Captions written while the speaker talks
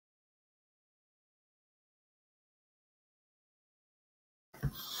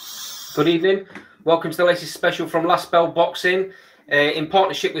Good evening. Welcome to the latest special from Last Bell Boxing in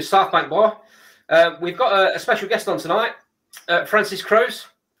partnership with Southbank Bar. We've got a special guest on tonight, Francis Crows.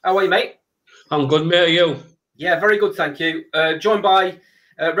 How are you, mate? I'm good, mate. Are you? Yeah, very good, thank you. Joined by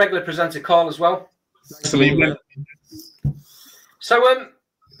regular presenter Carl as well. Nice to meet you, mate. So,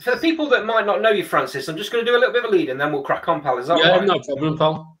 for the people that might not know you, Francis, I'm just going to do a little bit of a lead and then we'll crack on, pal. Is that all right? No problem,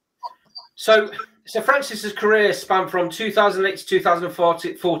 pal. So Francis's career spanned from 2008 to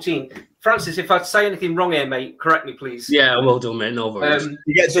 2014. Francis, if I say anything wrong here, mate, correct me, please. Yeah, I will do, mate. No worries.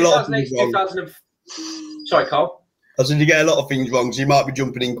 He gets a lot of things wrong. Sorry, Carl. I said you get a lot of things wrong, so you might be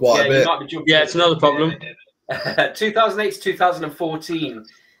jumping in quite a bit. Yeah, it's another problem. 2008 to 2014.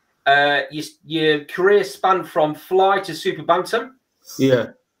 Your career spanned from fly to super bantam. Yeah.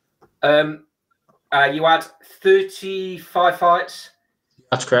 You had 35 fights.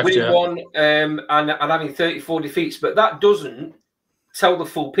 That's correct, winning one and having 34 defeats, but that doesn't tell the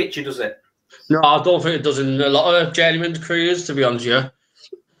full picture, does it? No, I don't think it does in a lot of journeyman careers, to be honest with you.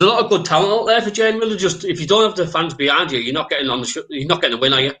 There's a lot of good talent out there for journeyman. Just if you don't have the fans behind you, you're not getting on the you're not getting a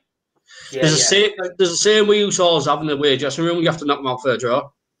win, are you? Yeah, there's the same we used to always have in the way dressing room. You have to knock them out for a draw.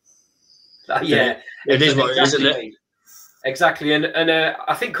 Yeah, it is what it is, isn't it? Exactly, and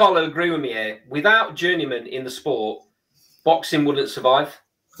I think Carl will agree with me here. Without journeymen in the sport, boxing wouldn't survive.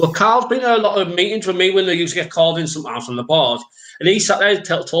 Well, Carl's been at a lot of meetings with me when they used to get called in sometimes on the board, and he sat there and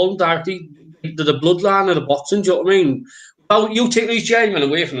told them directly the bloodline of the boxing. Do you know what I mean? Well, you take these journeymen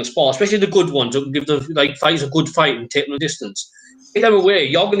away from the sport, especially the good ones that give the fighters a good fight and take them the distance. Take them away,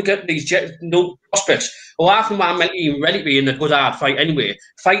 you're going to get these prospects who half of them aren't even ready to be in a good hard fight anyway,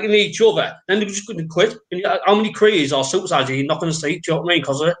 fighting each other, then they're just going to quit. And how many careers or suicides are you not going to see? Do you know what I mean?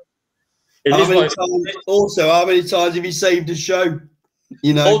 Because of it. How many times have you saved a show?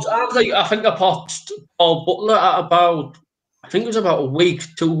 You know, I think I popped Paul Butler at about, I think it was about a week,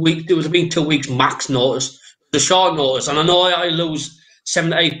 2 weeks. There was been 2 weeks max notice, the short notice, and I know I lose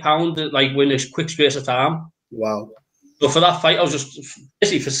 7 to 8 pounds within a quick space of time. Wow! But for that fight, I was just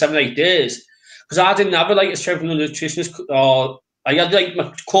busy for 7 to 8 days because I didn't have a strength and nutritionist, or I had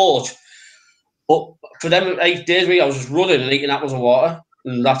my coach. But for them 8 days, I was just running and eating apples and water,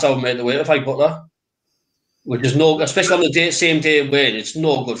 and that's how I made the weight to fight Butler. Which is no, especially on the same day of weighing, it's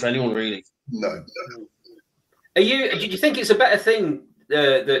no good for anyone really. No. Do you think it's a better thing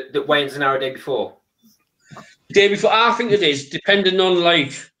that weigh-ins an hour a day before? The day before, I think it is, depending on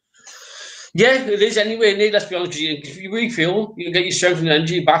yeah, it is anyway. Let's be honest with you. If you refuel, you can get your strength and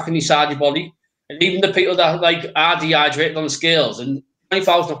energy back inside your body. And even the people that are dehydrated on the scales, and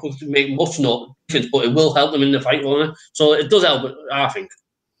 25 is not going to make much difference, but it will help them in the fight, won't it? So it does help, I think.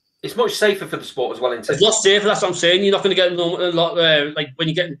 It's much safer for the sport as well, isn't it? It's a lot safer, that's what I'm saying. You're not going to get a lot, when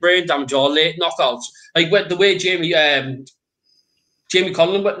you're getting brain damage or late knockouts. The way Jamie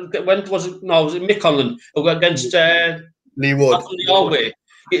Conlon went, was it Mick Conlon who went against Lee Wood.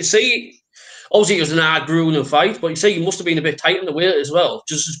 You see, obviously it was an hard grueling fight, but you see, he must have been a bit tight in the weight as well.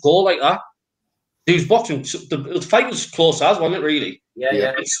 Just go like that. He was boxing. The fight was close as, wasn't it, really?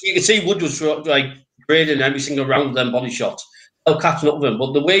 Yeah. You can see Wood was grading every single round of them body shots. Catching up with him,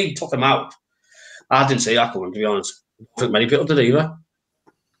 but the way he took him out, I didn't see that coming, to be honest. I don't think many people did either.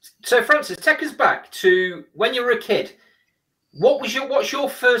 So, Francis, take us back to when you were a kid. What's your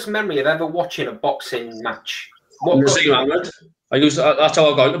first memory of ever watching a boxing match? Naseem Ahmed. That's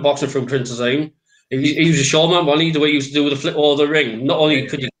how I got into boxing, from Prince Naseem. He was a showman, wasn't he? The way he used to do with the flip over the ring. Not only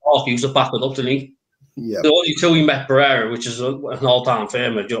could he talk, he used to back it up, didn't he? Yeah. The only two he met Pereira, which is an all-time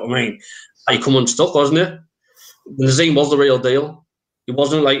famer, do you know what I mean? He come unstuck, wasn't it? Naseem was the real deal. He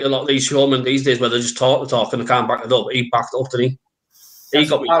wasn't like a lot of these showmen these days where they just talk the talk and they can't back it up. He backed it up, didn't he? He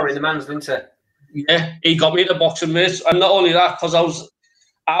got power in the man's, didn't he? Yeah, he got me into boxing, mate. And not only that, because I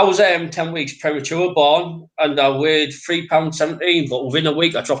was 10 weeks premature born and I weighed £3.17, but within a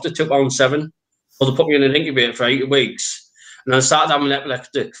week I dropped to £2.7. So they put me in an incubator for 8 weeks. And I started having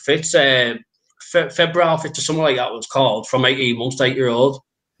epileptic fits, febrile fits or something like that was called, from 18 months to 8-year-old.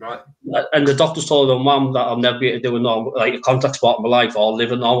 Right. And the doctors told her mum that I'll never be able to do a contact sport in my life or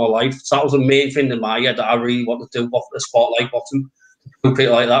live a normal life. So that was the main thing in my head, that I really wanted to do a sport like boxing. Prove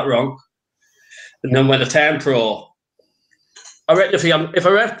people like that wrong. And then when I turned pro, I reckon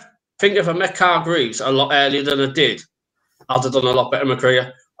if I met Carl Greaves a lot earlier than I did, I'd have done a lot better in my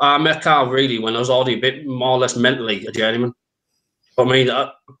career. I met Carl really when I was already a bit more or less mentally a journeyman.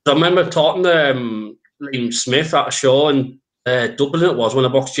 I remember talking to Liam Smith at a show in Dublin, it was, when I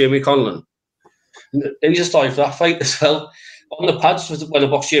boxed Jamie Conlon. He was just like that fight as well. On the pads when I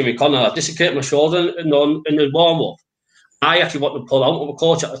boxed Jamie Conlon, I dislocated my shoulder in the warm-up. I actually wanted to pull out. My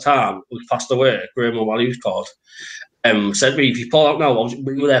coach at the time, who passed away, Graham O'Malley, was called, said to me, if you pull out now,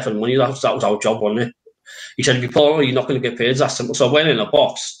 we were there for the money. That was our job, wasn't it? He said, if you pull out, you're not going to get paid. That's simple. So I went in a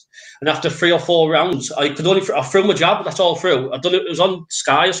box. And after 3 or 4 rounds, I threw my jab. That's all through. I don't know, it was on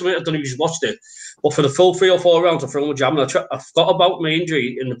Sky or something. I don't know if you watched it. But for the full 3 or 4 rounds, I threw my jab. And I forgot about my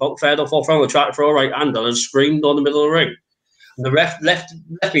injury in about 3rd or 4th round. I tried to throw a right hand and I screamed on the middle of the ring. And the ref left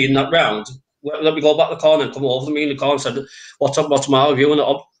me in that round. Let me go back to the corner and come over to me in the corner and said, what's up, what's the matter with you? And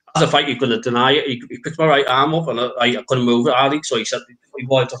as a fight, he couldn't deny it. He picked my right arm up and I couldn't move it hardly. So he said he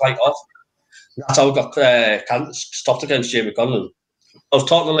wanted to fight off. That's how I got stopped against Jamie Conlon. I was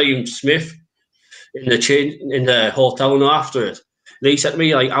talking to Liam Smith in the hotel and after it. And he said to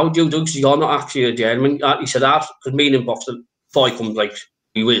me, like, how do you do? Because you're not actually a gentleman. He said, because me and him boxed before I come, like,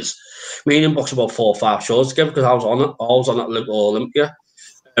 he was. Me and him boxed about 4 or 5 shows together because I was on at Olympia.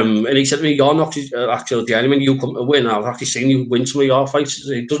 And he said to me, you're not actually a gentleman. You come to win. I've actually seen you win some of your fights.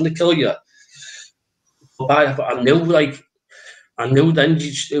 It doesn't kill you. But I knew then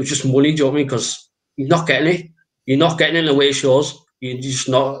it was just money, do you know what I mean? Because you're not getting it. You're not getting it in the way it shows. You're just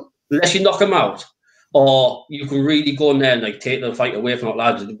not, unless you knock him out, or you can really go in there and like take the fight away from that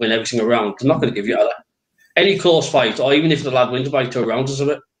lad and win every single round. They're not going to give you that. Any close fight, or even if the lad wins by 2 rounds or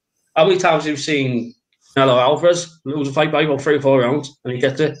something. How many times have you seen Canelo Alvarez lose a fight by about 3 or 4 rounds and he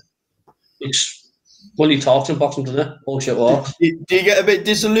gets it? It's money talks in boxing, doesn't it? Bullshit walks. Do you get a bit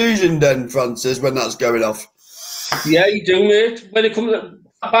disillusioned then, Francis, when that's going off? Yeah, you do, mate. When it comes to,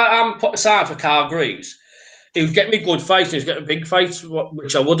 I'm put aside for Carl Greaves. He would get me good fights, and he was getting big fights,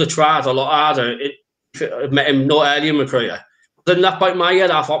 which I would have tried a lot harder if I met him no earlier in my career. But then that point in my head,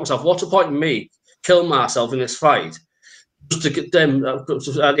 I thought to myself, what's the point in me killing myself in this fight just to get them at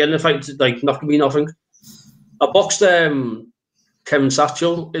the end of the fight, like, not me nothing? I boxed Kevin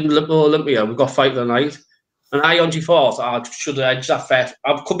Satchell in Olympia. We got fight of the night. And I honestly thought I should have edged that fight.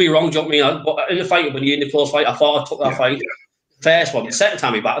 I could be wrong, do you know what I mean? But in the fight, when you're in the close fight, I thought I took that fight. First one, the second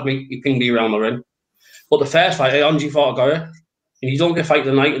time he battered me, he pinged me around the ring. But the first fight, I honestly thought I got it. And you don't get fight of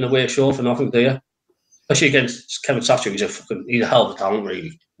the night in the way of show for nothing, do you? Especially against Kevin Satchell, he's a hell of a talent,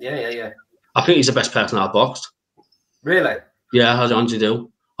 really. Yeah. I think he's the best person I've boxed. Really? Yeah, I honestly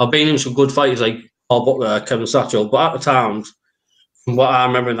do. I've been in some good fights like Kevin Satchell, but at the times, from what I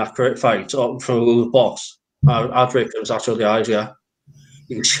remember in that great fight, from the box, I'd rate Kevin Satchell the eyes, yeah.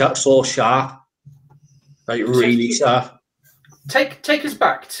 He was so sharp, like really sharp. Take us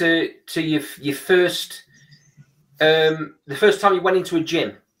back to your first, the first time you went into a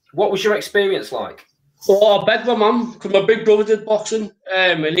gym. What was your experience like? Well, I begged my mum, because my big brother did boxing,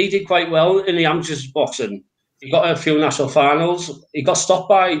 and he did quite well in the amateurs boxing. He got a few national finals. He got stopped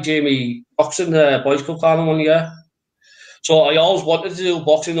by Jamie boxing the boys' club final 1 year. So I always wanted to do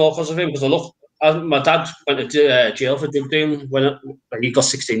boxing though because of him. Because my dad went to jail for drug dealing when he got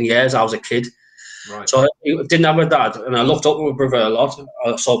 16 years. I was a kid. Right. So I didn't have a dad, and I looked up to my brother a lot.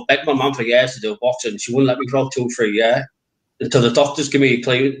 So I begged my mum for years to do boxing. She wouldn't let me for 2 or 3 years until the doctors give me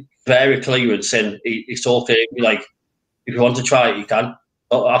very clearance saying it's okay. Like, if you want to try it, you can.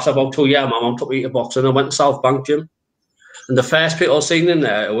 But after about 2 years, my mum took me to boxing. I went to South Bank Gym. And the first people I seen in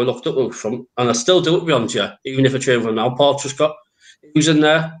there who I looked up from, and I still do it, to be honest, yeah, even if I train from now, Paul Truscott, he was in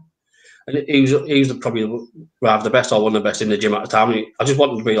there. And he was probably rather the best or one of the best in the gym at the time. I just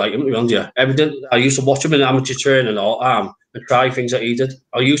wanted to be like him, to be honest, yeah. I used to watch him in amateur training all the time and try things that he did.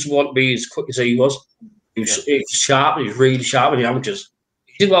 I used to want to be as quick as he was. He was sharp, he was really sharp in the amateurs.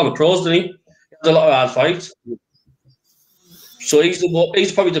 He did well in the pros, didn't he? He had a lot of hard fights. So he's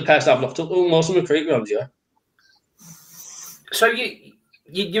probably the person I've looked up to most of my career, to be honest, yeah. So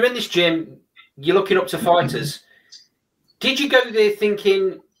you're in this gym, you're looking up to fighters. Did you go there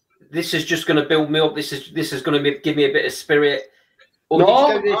thinking this is just going to build me up? This is going to give me a bit of spirit? Or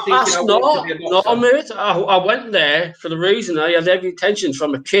no, mate. I went there for the reason I had every intention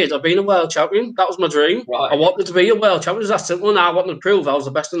from a kid of being a world champion. That was my dream. Right. I wanted to be a world champion. It was that simple. And I wanted to prove I was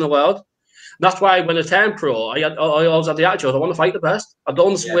the best in the world. That's why when I turned pro, I always had the attitude, I want to fight the best. I don't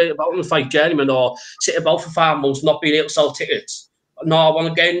want to fight journeyman or sit about for 5 months not being able to sell tickets. No, I want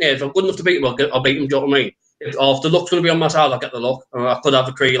to get in there. If I'm good enough to beat him, I'll beat him, do you know what I mean? Or if the luck's going to be on my side, I'll get the luck. I could have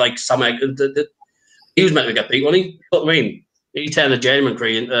a career like Sam Egg. He was meant to get beat, wasn't he? You know what I mean? He turned a journeyman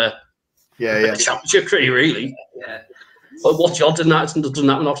career into a championship career, really. Yeah. But what's your odds in that? It doesn't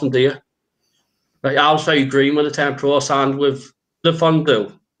happen often, do you? Like, I was very green when I turned pro, signed with Le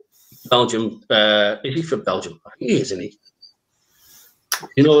Fondue. Belgium, is he from Belgium? He is, isn't he?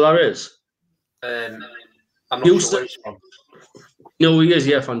 You know what that is? I'm not sure where he's from. No, he is,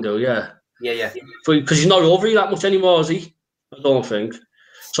 yeah, Fondue, yeah. Yeah. Because he's not over here that much anymore, is he? I don't think.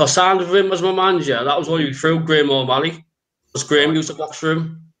 So I signed with him as my manager. That was only through Graham O'Malley. Because Graham used to box for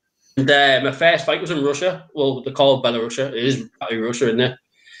him. And my first fight was in Russia. Well, they call it Belarusia. It is Russia, isn't it?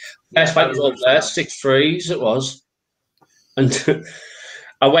 First fight was over there, 6-3s it was. And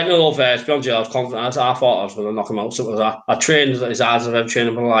I went over there, to be honest, I was confident. I thought I was going to knock him out. Something like that. I trained as hard as I've ever trained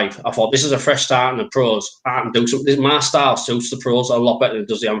in my life. I thought, this is a fresh start in the pros. I can do something. My style suits the pros a lot better than it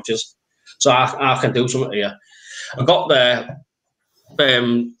does the amateurs. So I can do something here. I got there.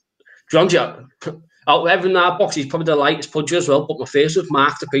 Out of everything in that box, he's probably the lightest puncher as well, but my face was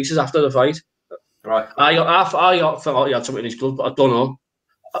marked to pieces after the fight. Right. I thought he had something in his glove, but I don't know.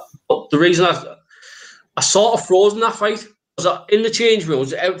 But the reason I sort of froze in that fight was in the change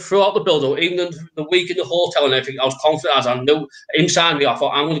rooms, throughout the build-up, even in the week in the hotel and everything, I was confident as I knew inside me. I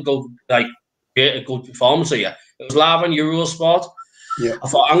thought, I'm going to go get a good performance here. It was live on Eurosport. Yeah. I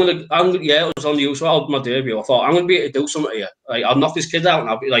thought, it was on the Eurosport, my debut. I thought, I'm going to be able to do something here. I'll knock this kid out and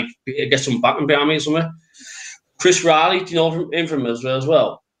I'll be get some backing behind me or something. Chris Riley, do you know him from Israel as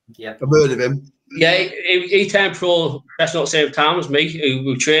well? Yeah. I've heard of him. Yeah, he turned pro professional at the same time as me.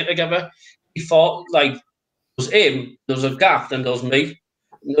 We trained together. He fought there was him, there was a gap, then there was me,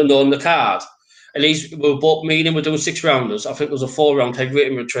 on the card. And we were both meeting, we're doing 6 rounders. I think there was a 4-round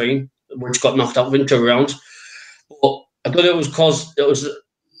heavyweight in between, which got knocked out within 2 rounds. But I thought it was because it was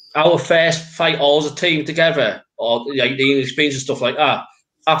our first fight all as a team together, or the experience and stuff like that.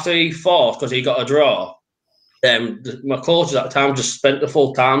 After he fought, because he got a draw, my coaches at the time just spent the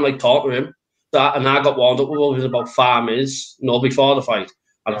full time talking to him. And I got warmed up with about 5 minutes, before the fight.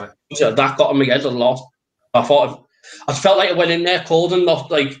 And that got on my head a lot. I felt like I went in there cold and not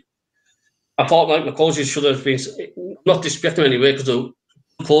I thought my coaches should have been, not disrespecting him anyway, because the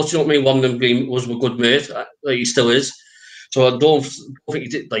coach, one of them was a good mate, he still is. So I don't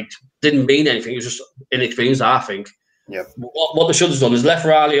think he didn't mean anything. It was just inexperienced, I think. Yeah. What they should have done is left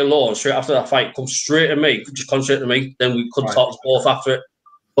Riley alone straight after that fight, come straight to me, just concentrate to me, then we could talk to both after it.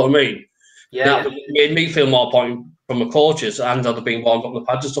 You know what I mean? Yeah. It made me feel more point from the coaches, and I'd have been warmed up on the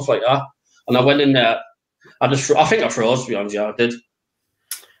pads and stuff like that. And I went in there. I think I froze, to be honest. Yeah, I did.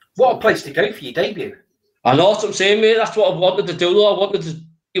 What a place to go for your debut. I know what I'm saying, mate. That's what I wanted to do, though. I wanted to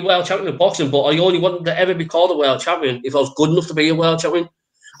be a world champion in boxing, but I only wanted to ever be called a world champion if I was good enough to be a world champion.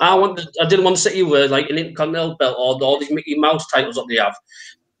 I didn't want to sit here with an Intercontinental belt or all these Mickey Mouse titles that they have.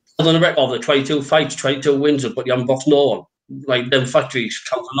 I was on the record of the 22 fights, 22 wins, but you haven't boxed no one. Them factories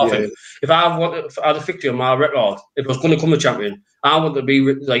count for nothing. Yeah. If I had a victory on my record, if I was going to become a champion, I wanted to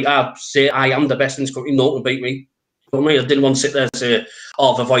be I'd say I am the best in this country, no one can beat me. You know what I mean? I didn't want to sit there and say,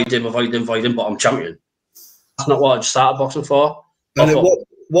 I've avoided him, but I'm champion. That's not what I started boxing for. And at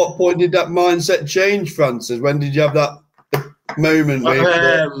what point did that mindset change, Francis? When did you have that moment?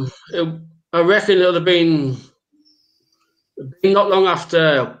 I reckon it would have been not long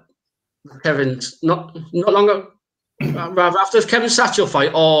after Kevin's, not long rather after the Kevin Satchel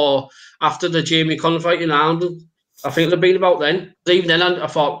fight or after the Jamie Conner fight in Ireland. I think it would have been about then. Even then, I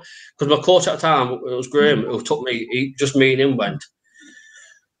thought, because my coach at the time, it was Graham, who took me, just me and him went.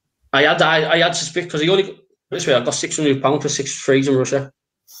 I had suspicion, because I got £600 for 6 3s in Russia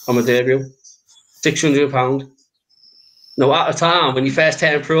on my debut. £600. Now, at the time, when you first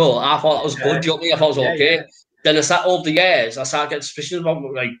turned pro, I thought that was good. You know what I mean? I thought it was okay. Yeah. Then I sat over the years, I started getting suspicions about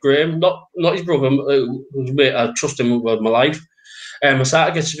Graham, not his brother, I trust him with my life. I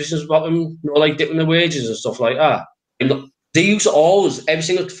started getting suspicions about him, dipping the wages and stuff like that. And they used to always, every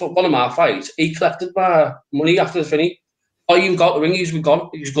single one of my fights, he collected my money after the finish. Oh, you got the ring, he's been gone.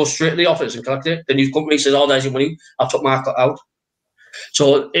 You just go straight to the office and collect it. Then he's come to me and says, oh, there's your money. I took my cut out.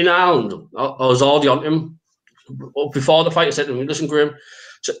 So in Ireland, I was already on him. Before the fight, I said to him, listen, Graham,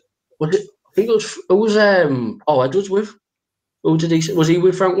 so, I think it was Edwards with. Who did he? Was he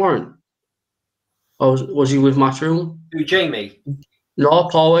with Frank Warren? Or was he with Matchroom? Who, Jamie? No,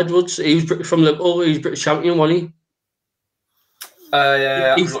 Paul Edwards. He was from Liverpool. He was British champion, wasn't he?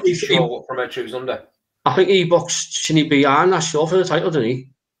 I'm not sure what promoter he was under. I think he boxed Chinny Bian last show for the title, didn't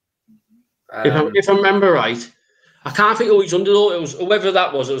he? If I remember right, I can't think who he's under though. It was whoever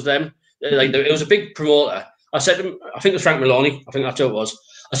that was. It was them. It was a big promoter. I said to him, I think it was Frank Maloney. I think that's who it was.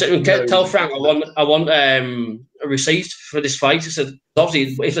 I said to him, tell Frank I want a receipt for this fight. I said,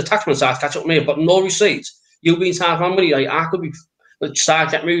 obviously, if the taxman starts catch up with me, I've got no receipt. You've been half my money. I could be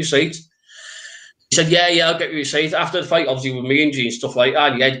start getting me receipt. He said, yeah, I'll get you receipt. After the fight, obviously, with me injury and stuff like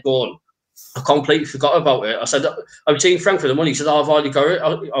that, he had gone. I completely forgot about it. I said, I'm seeing Frank for the money. He said, I've already got it.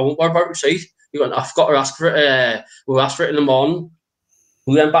 I won't worry about receipt. He went, I've got to ask for it. We'll ask for it in the morning.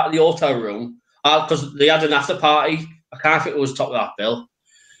 We went back to the hotel room because they had an after party. I can't think it was top of that bill.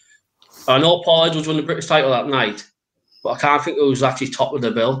 I know Paul Edwards won the British title that night, but I can't think it was actually top of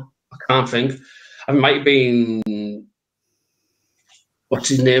the bill. I can't think. It might have been what's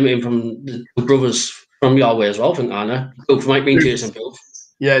his name? Him from the brothers from your way as well, I think, Anna. Booth might be Jason Booth.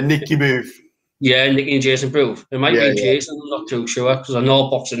 Yeah, Nicky Booth. Yeah, Nicky and Jason Booth. It might be Yeah. Jason, I'm not too sure, because I know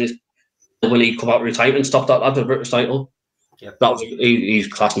boxing is when he come out of retirement, stopped that lad, the British title. Yeah. That was he's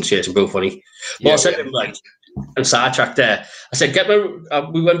classed in Jason Booth funny. But Yeah, I said to him, like, and sidetracked there. I said, get me.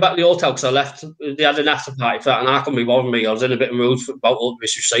 We went back to the hotel because I left. They had an after party for that, and I couldn't be bothering me. I was in a bit of mood about all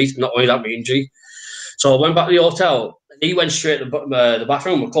this receipt, not only that, me and G. So I went back to the hotel. And he went straight to the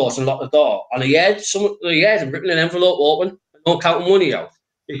bathroom, of course, and locked the door. And he had him ripping an envelope open, not counting money out.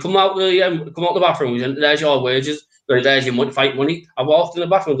 He come out the bathroom. He said, "There's your wages. There's your money, fight money." I walked in the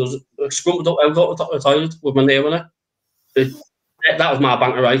bathroom. There was a scrumpled up envelope at the top of the toilet with my name on it. That was my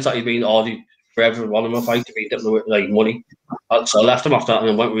bank of rights that he'd been ordered for every one of my fights to be dipping like money. So I left him after that and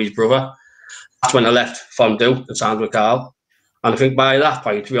then went with his brother. That's when I left Fondue and signed with Carl. And I think by that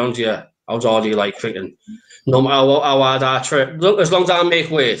point, to be honest, yeah, I was already like thinking, no matter how hard I try, as long as I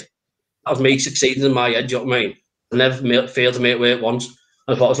make weight, that was me succeeding in my head, do you know what I mean? I never failed to make weight once.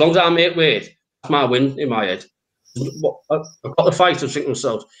 And I thought, as long as I make weight, that's my win in my head. I've got the fight and think to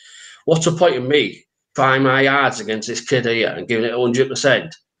myself, what's the point of me trying my yards against this kid here and giving it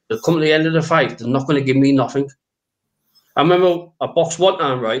 100%? They'll come to the end of the fight, they're not going to give me nothing. I remember I boxed one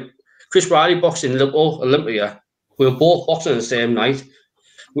time, right? Chris Riley boxed in Liverpool, Olympia. We were both boxing the same night.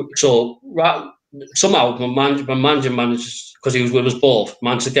 So somehow my manager managed, because he was with us both,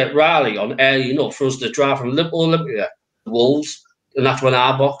 managed to get Riley on early enough for us to drive from Liverpool, Olympia to Wolves, and that's when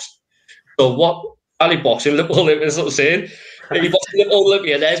I boxed. So what Riley boxing Liverpool, Olympia, is what I'm saying. He boxed in Liverpool,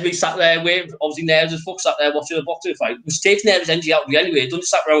 Olympia, there's me sat there waiting, obviously nerves as fuck, sat there watching the boxing fight. It was taking nerves energy out of me anyway, don't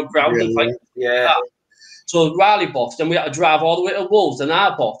just sat around ground and fight. Yeah. So Riley boxed, and we had to drive all the way to Wolves, and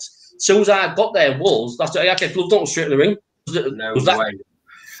I boxed. As soon as I got there, Wolves, that's I get gloved on straight in the ring. No way.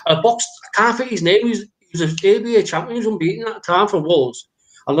 I boxed, I can't think his name, he was an ABA champion, he was unbeaten at the time for Wolves.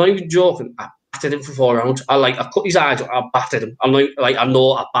 I'm not even joking, I battered him for 4 rounds. I cut his eyes out, I battered him. I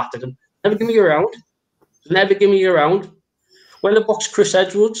know I battered him. Never give me a round. Never give me a round. When I boxed Chris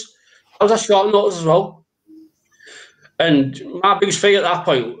Edwards, I was at short notice as well. And my biggest fear at that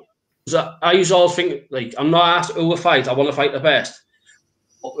point was that I used to always think, like, I'm not asked who I fight, I want to fight the best.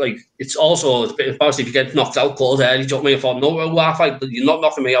 But, like, it's also a bit embarrassing if you get knocked out cold early. Do you know what I mean? I thought, no, who I fight, you're not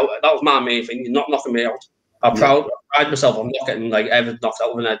knocking me out. That was my main thing, you're not knocking me out. I pride myself on not getting, like, ever knocked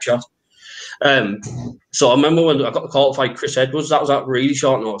out with an headshot. So I remember when I got the call to fight Chris Edwards, that was at really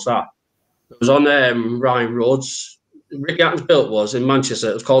short notice, that. It was on Ryan Rhodes. Ricky Hatton's built was in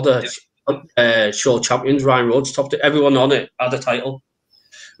Manchester. It was called the Show Champions. Ryan Rhodes topped it. Everyone on it had a title.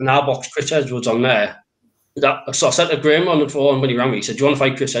 And I boxed Chris Edwards on there. So I said to Graham on the phone when he rang me, he said, "Do you want to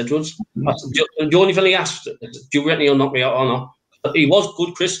fight Chris Edwards?" I said, the only thing he asked, "Do you reckon he'll knock me out or not?" But he was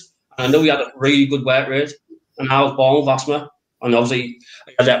good, Chris. And I know he had a really good weight rate. And I was born with asthma. And obviously,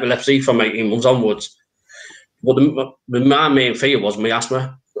 I had epilepsy from 18 months onwards. But my main fear was my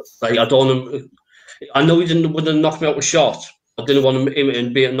asthma. Like, I know he wouldn't knock me out with shot. I didn't want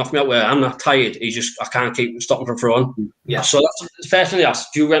him to knock me out where I'm not tired. I can't keep stopping from throwing. Yeah. So that's the first thing he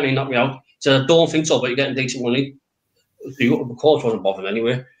asked, "Do you reckon he'll knock me out?" I said, "I don't think so, but you're getting decent money." The coach wasn't bothering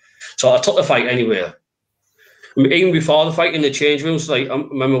anyway. So I took the fight anyway. Even before the fight in the change rooms, like, I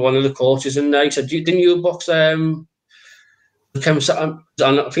remember one of the coaches in there, he said, "Didn't you box Kevin Sutton?"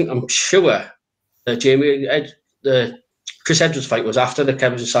 And I'm sure the Chris Edwards fight was after the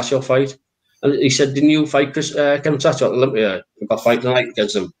Kevin Sutton fight. And he said, "Didn't you fight Kevin Sutton at Olympia? You got fight tonight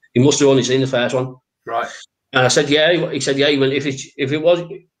against him." He must have only seen the first one. Right. And I said, "Yeah." He said, "Yeah." He went,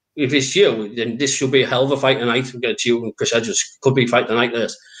 if it's you, then this should be a hell of a fight tonight against you and Chris Edwards. Could be fight tonight,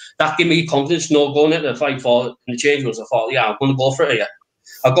 this. That gave me confidence, no going into the fight for in the change rooms. I thought, yeah, I'm going to go for it here.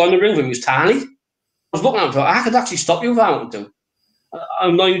 I got in the ring with him, he was tiny. I was looking at him and thought, I could actually stop you if I wanted to.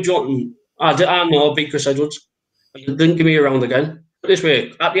 I'm not even joking. I know I beat Chris Edwards. He didn't give me a round again. But this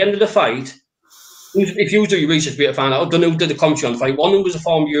way, at the end of the fight, if you do your research, be able to find out, I don't know who did the commentary on the fight. One of them was a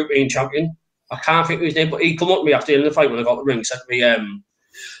former European champion. I can't think of his name, but he come up to me after the end of the fight when I got the ring. He said to me,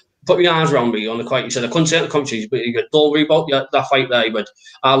 put my arms around me on the fight. He said, I couldn't say it in the commentary, but he said, "Don't worry about that fight there." He went,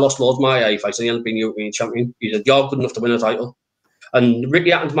 "I lost loads of my fights and he hasn't been European champion." He said, "You're good enough to win a title." And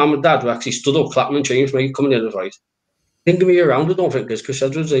Ricky Hatton's mum and dad were actually stood up, clapping and cheering for me coming in the fight. Didn't give me a round, I don't think, because Chris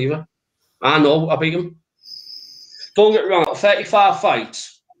Edwards either. I know, I beat him. Don't get me wrong, 35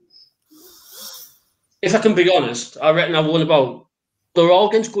 fights. If I can be honest, I reckon I won about, they're all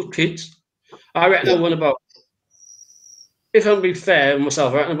against good kids. I reckon I won about, if I'm being fair with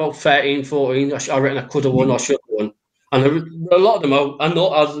myself, I reckon about 13, 14. I reckon I could have won or should have won. And a lot of them, I know,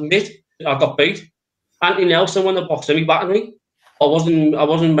 I'll admit, I got beat. Anthony Nelson, when I boxed him, he battered me. I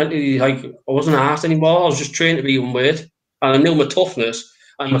wasn't mentally, like, I wasn't asked anymore. I was just trained to be even weird. And I knew my toughness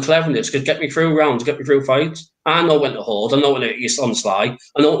and my cleverness could get me through rounds, get me through fights. I know when to hold, I know when to hit you on the slide,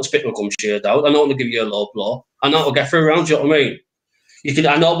 I know when to spit my gum sheared out, I know when to give you a low blow, I know how to get through rounds, you know what I mean?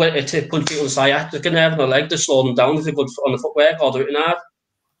 I know when to punch people on the side, they can have on the leg to slow them down if they're good on the footwork or do it in hard.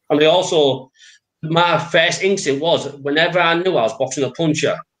 And they also, my first instinct was, whenever I knew I was boxing a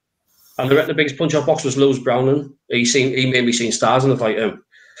puncher, and I reckon the biggest puncher I boxed was Lewis Browning. He made me see stars in the fight.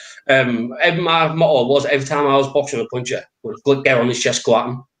 My motto was every time I was boxing a puncher, would get on his chest, go at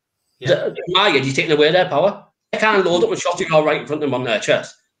him. Yeah. In my head, you're taking away their power. They can't load up and shot you all right in front of them on their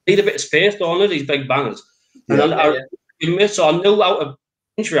chest. They need a bit of space, don't they, these big bangers. So I knew how to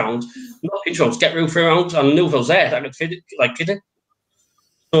pinch rounds, not pinch rounds, get through 3 rounds, and I knew if I was there, I could fit it like kidding.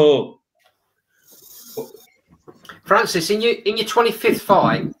 So, Francis, in your 25th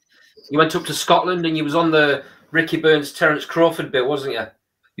fight, you went up to Scotland and you was on the Ricky Burns, Terence Crawford bit, wasn't you?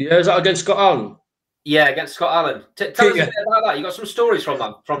 Yeah, is that against Scott Allen? Yeah, against Scott Allen. Tell us a bit about that. You got some stories from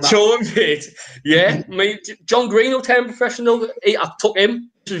that. Sure, mate. Yeah, John Green who turned professional. I took him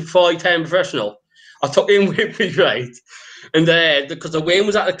before he turned professional. I took him with me, right? And because the weigh-in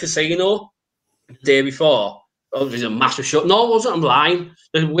was at the casino the day before. Oh, it was a massive shot. No, it wasn't. I'm lying.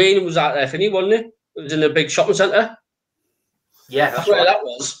 The weigh-in was at Finney, wasn't it? It was in a big shopping centre. Yeah, that's where that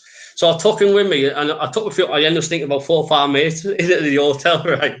was. So I took him with me, and I took a few. I ended up thinking about 4 or 5 mates in the hotel,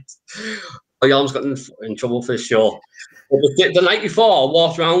 right? I almost got in trouble for this show. But the night before, I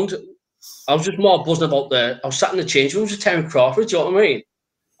walked around. I was just more buzzing about I was sat in the change rooms with Terence Crawford. Do you know what I mean?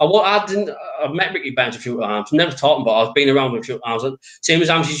 I've met Ricky Burns a few times. Never taught him, but I've been around him a few times. Same as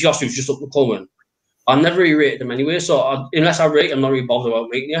Anthony Joshua, who's just up and coming. I never really rated him anyway. So unless I rate him, I'm not really bothered about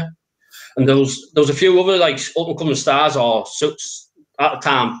meeting you. And there was a few other like up and coming stars or suits at the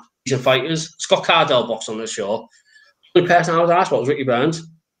time. Fighters. Scott Cardell boxed on the show. The only person I was asked about was Ricky Burns.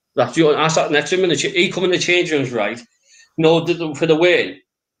 I sat next to him, and he come in the change rooms, right? For the weigh-in.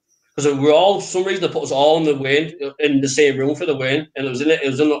 Because we were all, for some reason, they put us all in the weigh-in, in the same room for the weigh-in, and it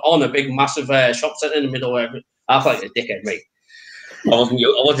was on a big, massive shop centre in the middle of it. I felt like a dickhead, mate. I wasn't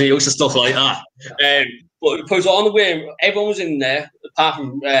used to stuff like that. But it was on the weigh-in. Everyone was in there, apart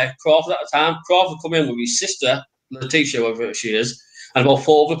from Crawford at the time. Crawford come in with his sister, Letitia, whatever she is, and about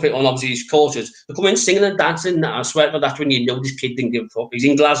 4 other people, and obviously his coaches. They come in singing and dancing, and I swear, but that's when you know this kid didn't give a fuck. He's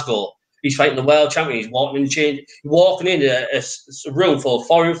in Glasgow. He's fighting the world champion. He's walking in a room full of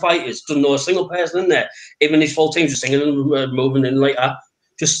foreign fighters. Doesn't know a single person in there. Even his full team just singing and moving in like that.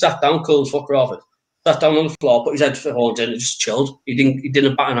 Just sat down, cool as fuck, Crawford. Sat down on the floor, put his head for horns in, and just chilled. He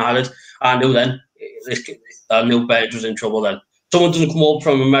didn't bat an eyelid. I knew then. I knew Burns was in trouble then. Someone doesn't come over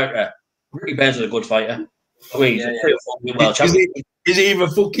from America. Ricky Burns is a good fighter. I mean, he's a pretty world champion. Is he either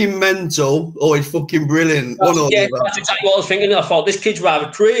fucking mental or he's fucking brilliant? That's exactly what I was thinking. I thought, this kid's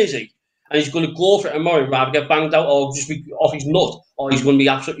rather crazy and he's going to go for it tomorrow and rather get banged out or just be off his nut, or he's going to be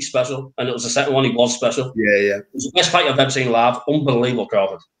absolutely special. And it was the second one, he was special. Yeah. It was the best fight I've ever seen live. Unbelievable,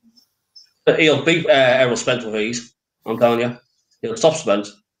 Crawford. He'll beat Errol Spence with ease. I'm telling you. He'll stop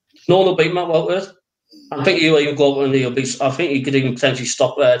Spence. No one will beat him at welterweight. I think he'll even go up and I think he could even potentially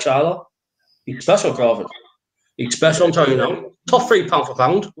stop Charlo. He's special, Crawford. He's special, I'm telling you now. Top 3 pound for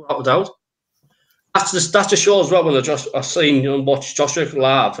pound, without a doubt. That's the show as well when I seen and watched Joshua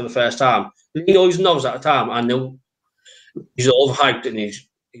live for the first time. You know, his nose at the time, I knew he's overhyped and he's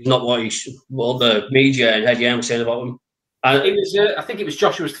not what the media and Eddie were saying about him. And it was, I think it was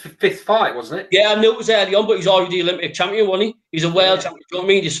Joshua's 5th fight, wasn't it? Yeah, I knew it was early on, but he's already Olympic champion, wasn't he? He's a world champion. Do you know what I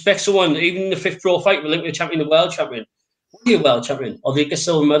mean? You expect someone, even in the 5th pro fight, with Olympic champion, the world champion. Was he a world champion? Or did he get a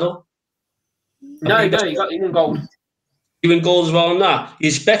silver medal? No, he got even gold. Even gold as well on that. You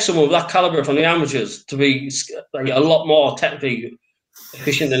expect someone with that caliber from the amateurs to be like a lot more technically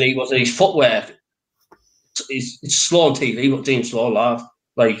efficient than he was. His footwork, it's slow on TV, but team slow live.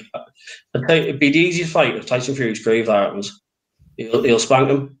 Like, I think it'd be the easiest fight if Tyson Fury's career, if that happens. He'll spank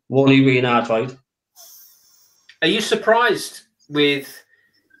him. Won't he be an hard fight? Are you surprised with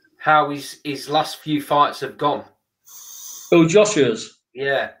how his last few fights have gone? Oh, Joshua's?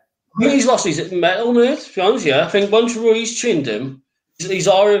 Yeah. I think he's lost his medal, mate, to be honest. Yeah, I think once Ruiz chinned him, his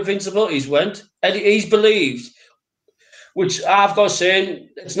aura of invincibilities went. He's believed, which I've got to say,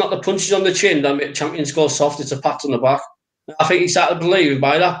 it's not the punches on the chin that make champions go soft, it's a pat on the back. I think he started believing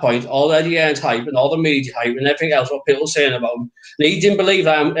by that point all Eddie Hearn's hype and all the media hype and everything else what people were saying about him. And he didn't believe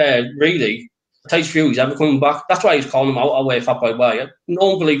that really Tyson Fury's ever coming back. That's why he's calling him out away Fat Boy Wyatt. No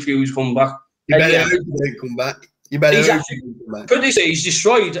one believed Fury's coming back. You better hope he didn't come back. You better hope he didn't come back. But he's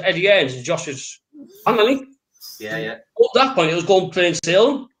destroyed Eddie Hearns and Josh's family. Yeah. At that point, it was going plain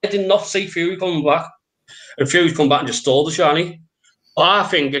sailing. I did not see Fury coming back. And Fury's come back and just stole the shiny. But I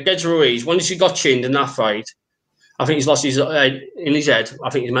think against Ruiz, once he got chinned in that fight, I think he's lost his in his head.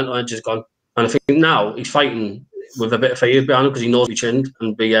 I think his mental edge has gone, and I think now he's fighting with a bit of fear behind him because he knows he chinned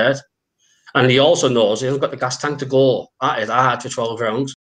and be hurt, and he also knows he hasn't got the gas tank to go at it hard for 12 rounds.